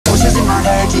my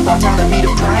head keep on telling me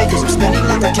to pray, cause I'm spinning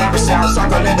like a carousel,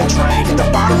 circling the train. At the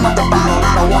bottom of the bottle,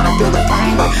 I don't wanna feel the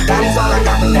pain, but that is all I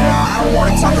got for now. I don't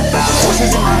wanna talk about it.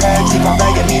 Voices in my head keep on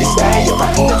begging me to stay. If I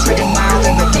pull the trigger now,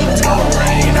 then the demons go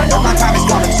away. And I know my time is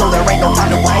coming, so there ain't no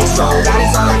time to waste. So that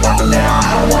is all I got for now.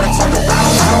 I don't wanna talk about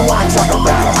it. I don't wanna talk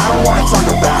about it. I don't wanna talk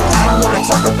about it. I don't wanna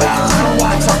talk about it. I don't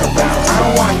wanna talk about it.